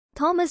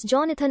Thomas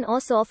Jonathan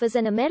Ossoff is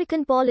an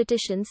American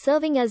politician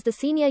serving as the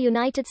senior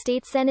United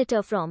States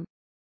Senator from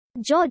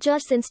Georgia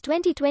since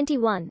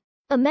 2021.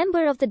 A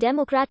member of the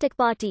Democratic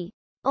Party,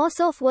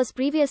 Ossoff was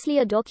previously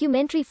a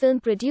documentary film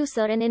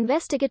producer and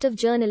investigative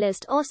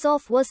journalist.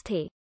 Ossoff was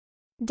the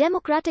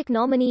Democratic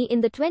nominee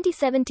in the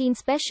 2017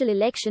 special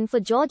election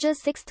for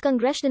Georgia's 6th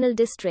congressional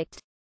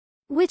district,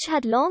 which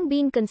had long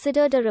been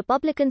considered a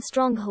Republican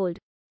stronghold.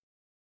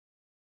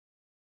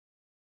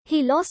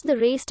 He lost the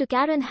race to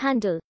Karen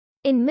Handel.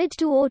 In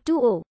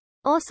mid-2020,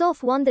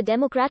 Ossoff won the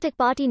Democratic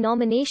Party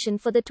nomination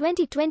for the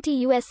 2020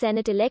 U.S.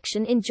 Senate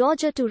election in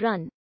Georgia to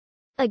run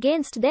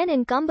against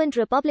then-incumbent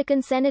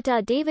Republican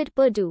Senator David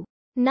Perdue.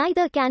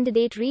 Neither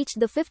candidate reached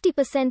the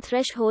 50%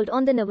 threshold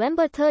on the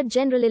November 3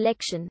 general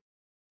election,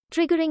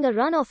 triggering a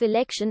runoff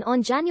election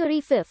on January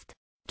 5,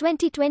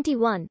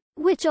 2021,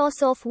 which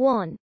Ossoff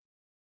won.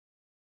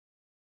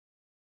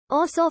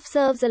 Ossoff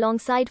serves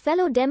alongside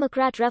fellow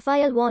Democrat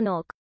Raphael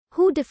Warnock,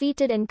 who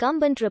defeated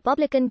incumbent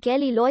Republican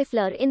Kelly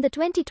Loeffler in the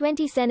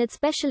 2020 Senate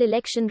special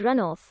election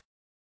runoff.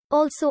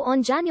 Also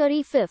on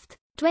January 5,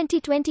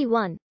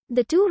 2021,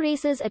 the two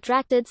races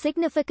attracted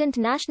significant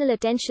national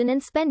attention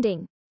and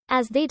spending,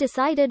 as they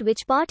decided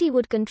which party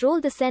would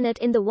control the Senate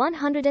in the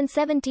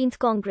 117th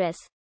Congress.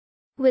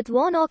 With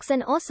Warnock's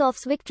and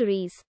Ossoff's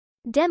victories,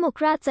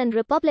 Democrats and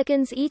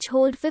Republicans each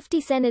hold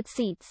 50 Senate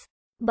seats.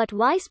 But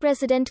Vice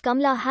President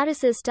Kamala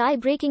Harris's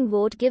tie-breaking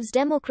vote gives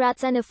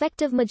Democrats an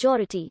effective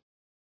majority.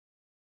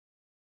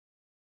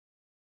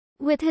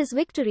 With his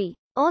victory,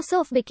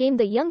 Ossoff became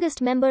the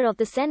youngest member of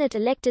the Senate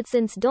elected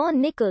since Don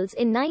Nichols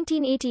in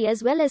 1980,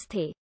 as well as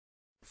the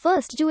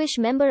first Jewish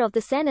member of the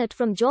Senate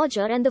from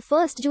Georgia and the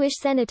first Jewish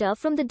senator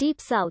from the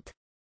Deep South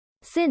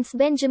since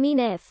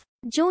Benjamin F.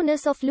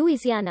 Jonas of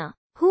Louisiana,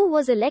 who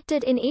was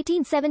elected in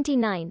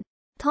 1879.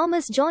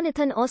 Thomas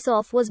Jonathan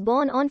Ossoff was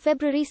born on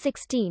February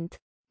 16,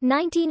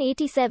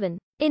 1987,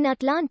 in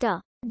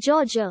Atlanta,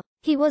 Georgia.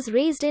 He was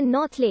raised in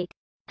North Lake,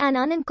 an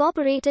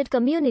unincorporated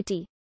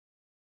community.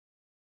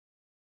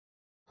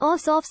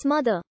 Ossoff's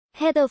mother,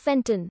 Heather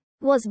Fenton,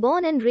 was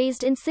born and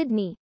raised in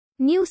Sydney,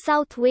 New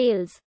South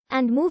Wales,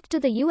 and moved to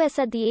the US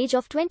at the age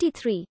of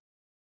 23.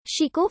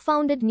 She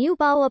co-founded New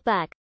Power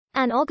PAC,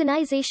 an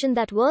organization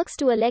that works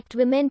to elect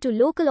women to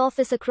local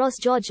office across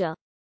Georgia.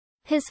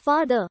 His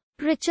father,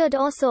 Richard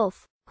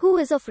Ossoff, who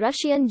is of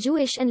Russian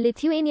Jewish and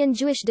Lithuanian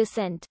Jewish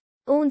descent,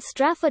 owns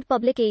Stratford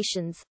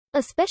Publications,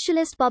 a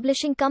specialist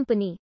publishing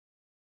company.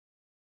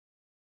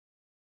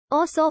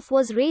 Ossoff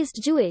was raised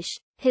Jewish.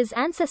 His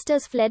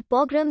ancestors fled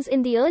pogroms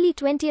in the early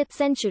 20th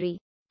century,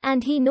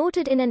 and he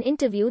noted in an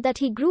interview that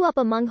he grew up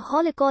among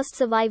Holocaust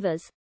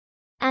survivors,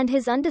 and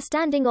his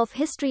understanding of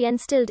history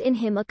instilled in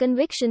him a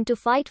conviction to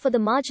fight for the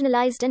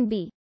marginalized and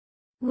be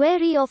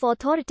wary of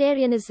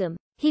authoritarianism.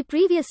 He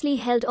previously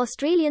held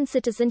Australian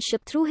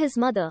citizenship through his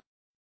mother.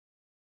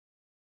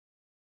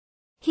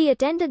 He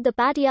attended the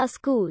Patia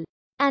School,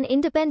 an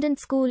independent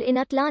school in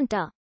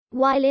Atlanta.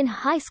 While in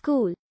high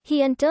school,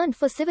 he interned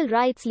for civil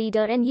rights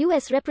leader and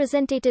U.S.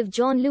 Representative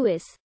John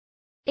Lewis.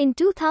 In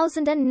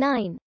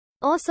 2009,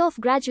 Ossoff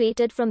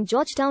graduated from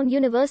Georgetown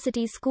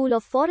University's School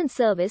of Foreign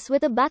Service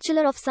with a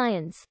Bachelor of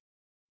Science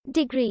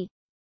degree.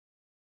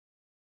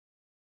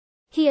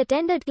 He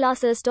attended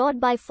classes taught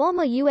by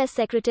former U.S.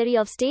 Secretary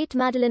of State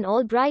Madeleine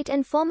Albright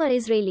and former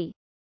Israeli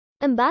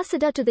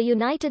Ambassador to the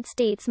United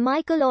States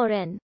Michael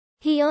Oren.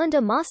 He earned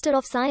a Master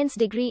of Science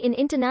degree in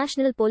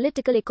International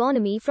Political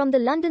Economy from the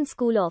London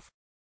School of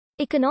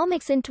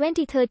Economics in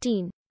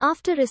 2013.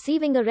 After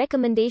receiving a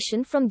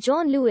recommendation from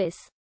John Lewis,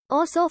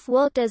 Ossoff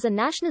worked as a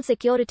national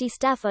security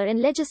staffer and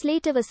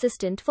legislative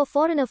assistant for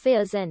foreign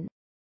affairs and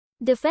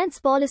defense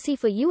policy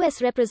for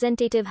U.S.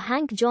 Representative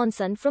Hank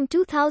Johnson from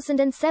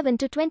 2007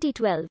 to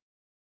 2012.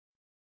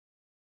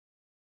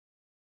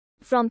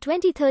 From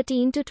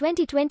 2013 to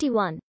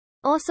 2021,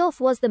 Ossoff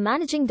was the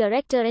managing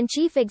director and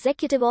chief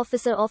executive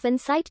officer of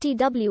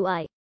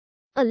entities.Wikipedia,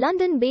 a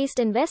London-based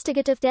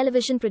investigative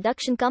television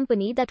production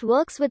company that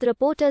works with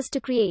reporters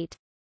to create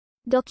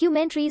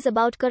documentaries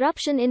about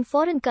corruption in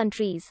foreign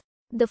countries.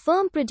 The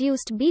firm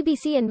produced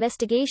BBC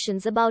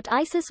investigations about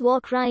ISIS war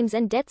crimes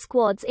and death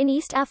squads in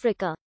East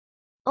Africa.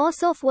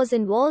 Ossoff was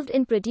involved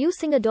in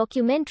producing a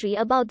documentary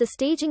about the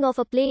staging of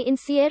a play in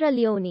Sierra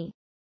Leone.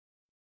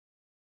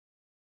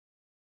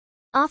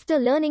 After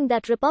learning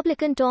that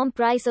Republican Tom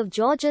Price of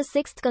Georgia's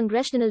 6th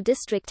congressional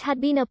district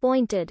had been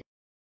appointed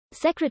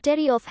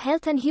Secretary of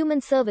Health and Human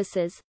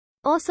Services,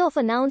 Ossoff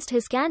announced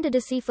his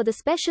candidacy for the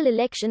special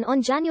election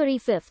on January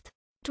 5,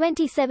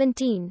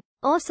 2017.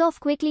 Ossoff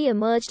quickly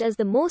emerged as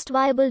the most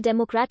viable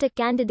Democratic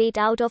candidate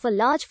out of a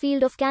large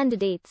field of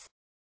candidates.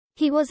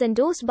 He was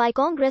endorsed by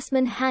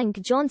Congressman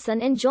Hank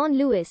Johnson and John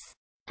Lewis,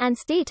 and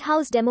State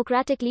House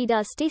Democratic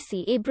leader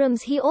Stacey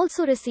Abrams. He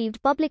also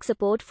received public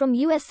support from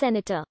U.S.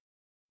 Senator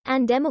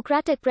and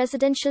Democratic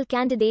presidential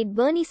candidate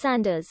Bernie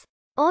Sanders.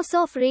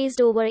 Ossoff raised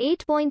over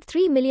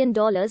 $8.3 million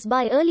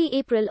by early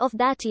April of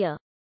that year.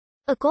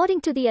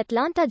 According to the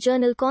Atlanta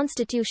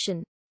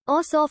Journal-Constitution,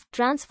 Ossoff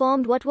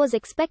transformed what was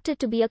expected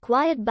to be a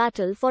quiet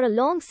battle for a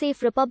long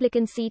safe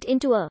Republican seat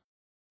into a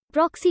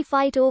proxy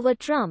fight over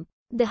Trump,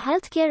 the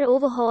healthcare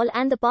overhaul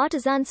and the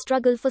partisan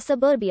struggle for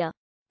suburbia.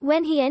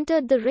 When he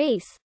entered the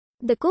race,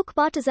 the Cook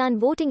Partisan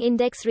Voting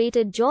Index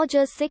rated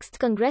Georgia's 6th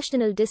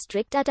congressional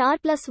district at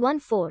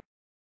R+14.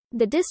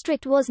 The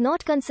district was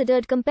not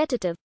considered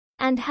competitive,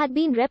 and had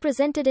been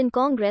represented in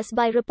Congress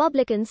by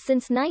Republicans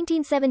since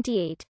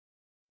 1978.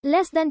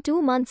 Less than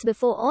 2 months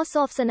before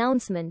Ossoff's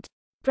announcement,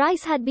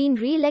 Price had been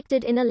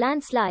re-elected in a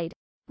landslide.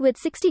 With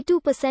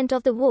 62%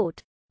 of the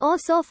vote,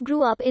 Ossoff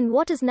grew up in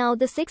what is now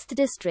the 6th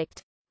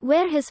district,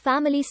 where his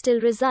family still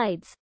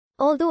resides.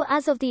 Although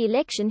as of the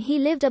election he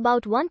lived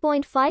about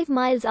 1.5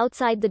 miles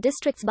outside the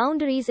district's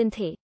boundaries in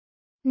the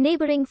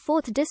neighboring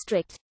 4th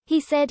district, he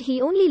said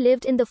he only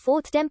lived in the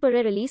 4th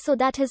temporarily so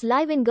that his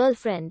live-in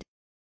girlfriend,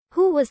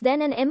 who was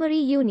then an Emory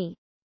Uni